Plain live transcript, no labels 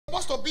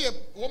supposed to be a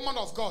woman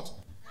of God.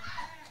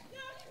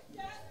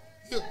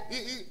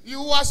 You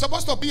are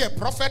supposed to be a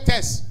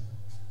prophetess.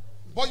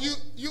 But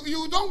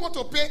you don't want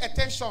to pay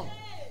attention.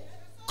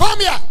 Come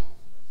here.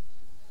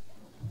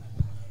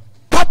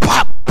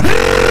 Papa,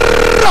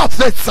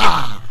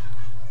 professor.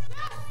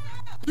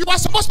 You are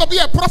supposed to be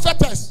a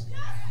prophetess.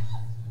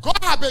 God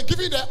has been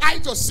giving the eye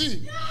to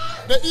see,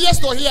 the ears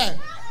to hear.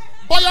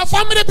 But your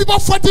family people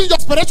fighting your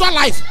spiritual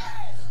life.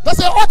 There's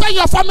an altar in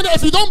your family.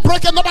 If you don't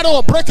break it, nobody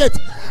will break it.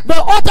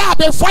 The altar have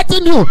been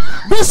fighting you.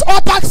 These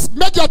altars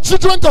make your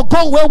children to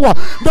go wayward.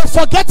 They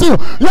forget you.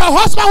 Your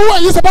husband, who are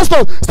you supposed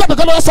to step the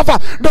girl suffer?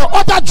 The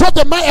altar drove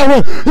the man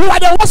away. You are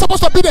the one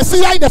supposed to be the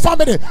seer in the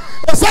family.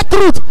 It's the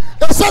truth.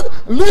 It's said,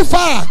 leave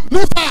her,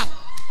 leave her.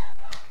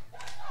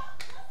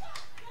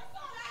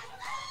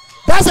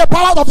 That's the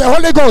power of the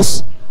Holy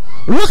Ghost.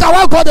 Look at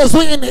what God is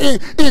doing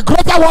in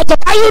greater water.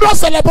 Are you not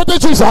celebrating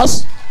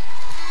Jesus?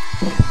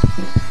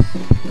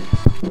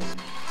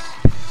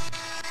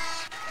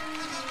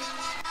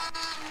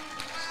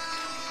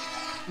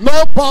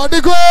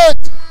 Nobody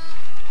great,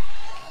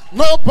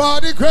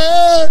 nobody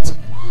great,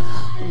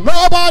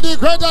 nobody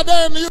greater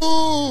than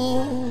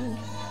you.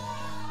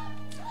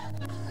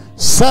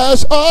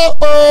 Search all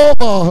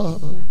over,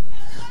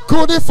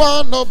 couldn't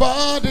find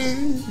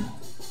nobody.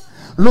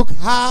 Look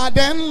high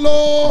and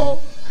low,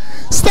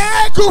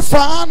 still could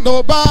find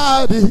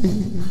nobody.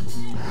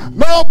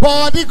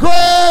 Nobody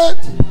great,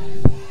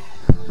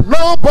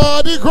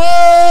 nobody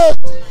great,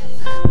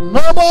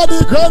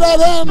 nobody greater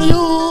than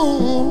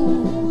you.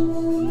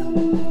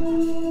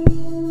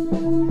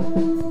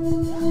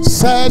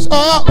 Search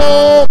all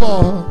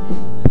over,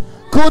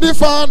 couldn't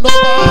find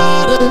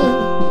nobody.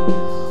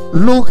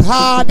 Look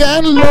high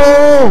and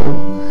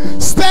low,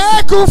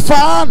 still could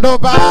find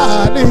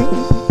nobody.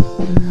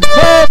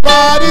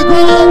 Nobody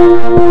good,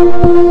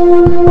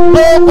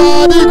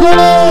 nobody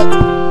good,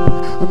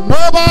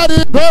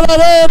 nobody better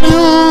than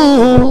you.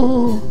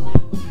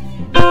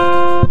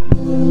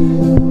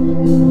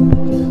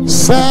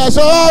 Search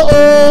all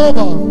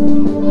over,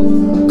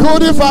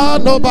 couldn't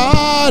find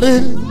nobody.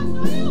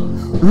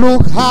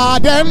 Look high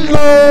and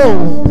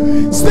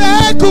low,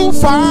 still could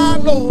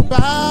find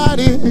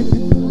nobody.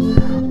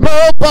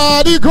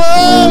 Nobody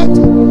great,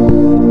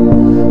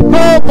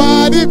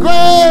 nobody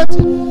great,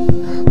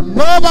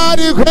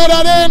 nobody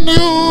greater than you.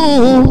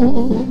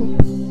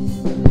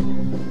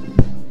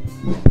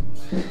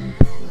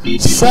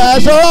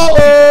 Search all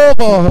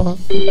over,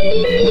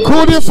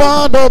 couldn't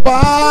find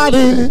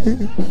nobody.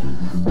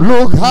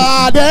 Look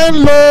high and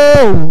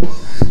low,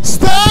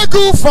 still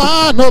could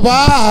find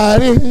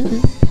nobody.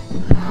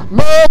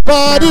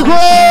 Nobody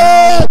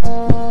great,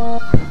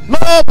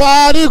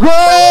 nobody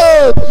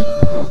great,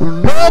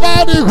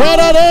 nobody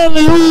greater than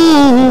you.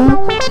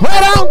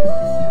 Hold on,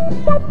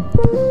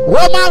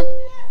 woman.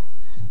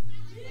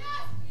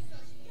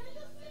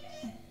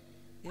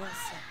 Yes,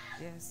 sir.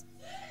 Yes.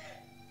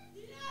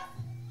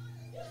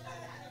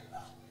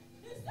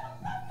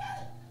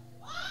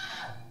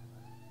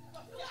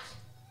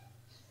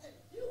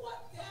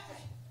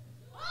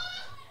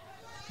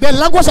 The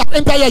language of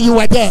entire you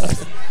were there.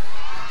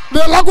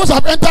 The language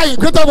have entered in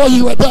greater world,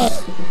 you were there.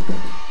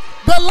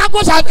 The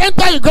language have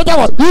entered in greater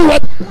world, you were.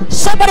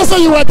 Somebody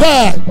say you were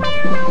there.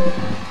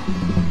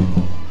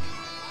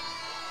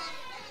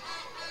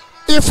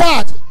 In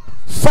fact,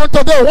 from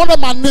today, one of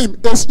my name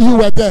is you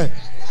were there.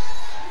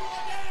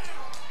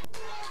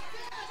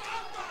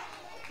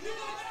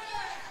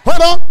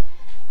 Hold on.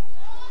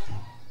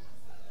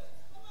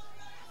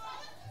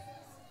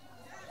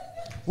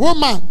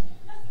 Woman.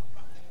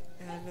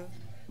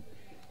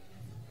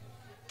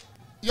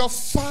 Your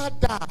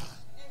father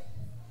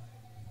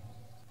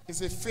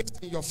is a face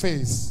in your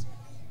face.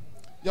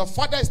 Your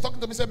father is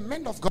talking to me, say,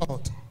 "Man of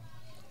God,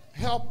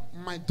 help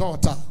my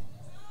daughter.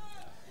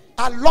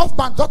 I love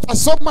my daughter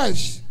so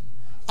much.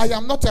 I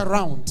am not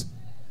around.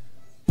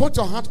 Put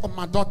your hand on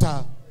my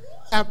daughter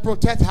and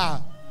protect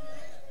her."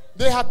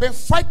 They have been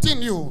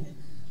fighting you.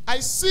 I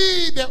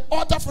see the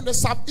altar from the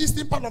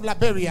southeastern part of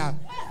Liberia.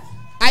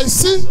 I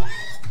see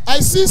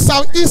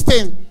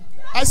southeastern.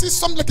 I see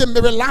something like a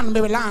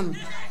Maryland.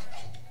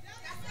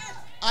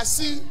 I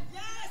see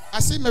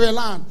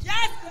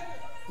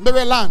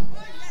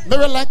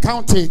Maryland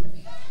County.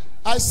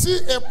 I see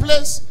a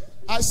place.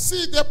 I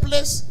see the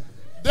place.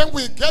 Then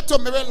we get to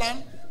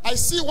Maryland. I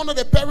see one of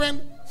the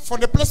parents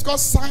from the place called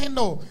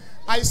Sino.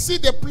 I see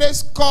the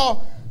place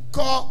called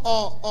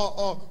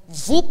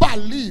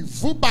Vubali.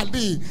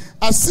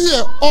 I see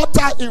an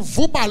altar in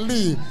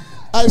Vubali.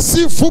 I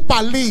see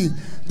Vubali.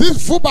 This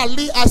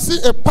Vubali, I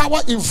see a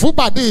power in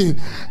Vubali.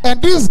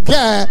 And this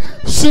girl,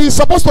 she's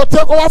supposed to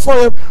take over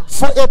for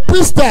a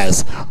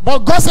priestess.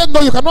 But God said,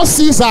 no, you cannot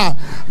seize her.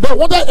 They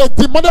wanted a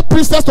demonic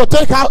priestess to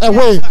take her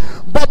away.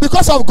 But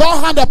because of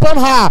God's hand upon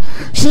her,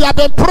 she has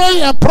been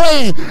praying and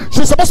praying.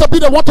 She's supposed to be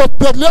the one to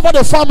deliver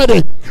the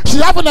family. She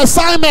has an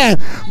assignment,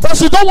 but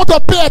she don't want to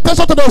pay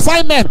attention to the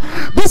assignment.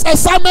 This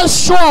assignment,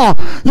 sure,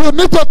 you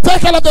need to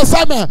take care of the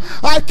assignment.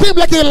 I came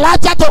like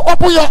Elijah to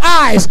open your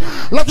eyes.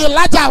 Like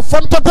Elijah,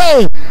 from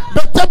today,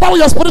 The temper with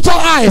your spiritual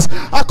eyes.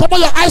 I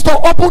command your eyes to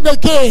open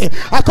again.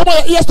 I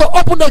command your ears to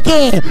open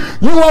again.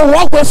 You will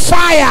walk with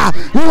fire.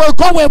 You will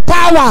go with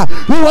power.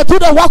 You will do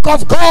the work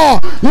of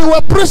God. You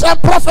will preach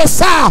and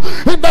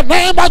prophesy in the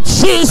name of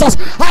Jesus.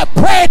 I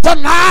pray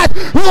tonight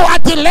you are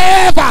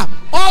delivered.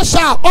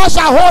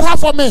 Usher, hold her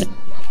for me.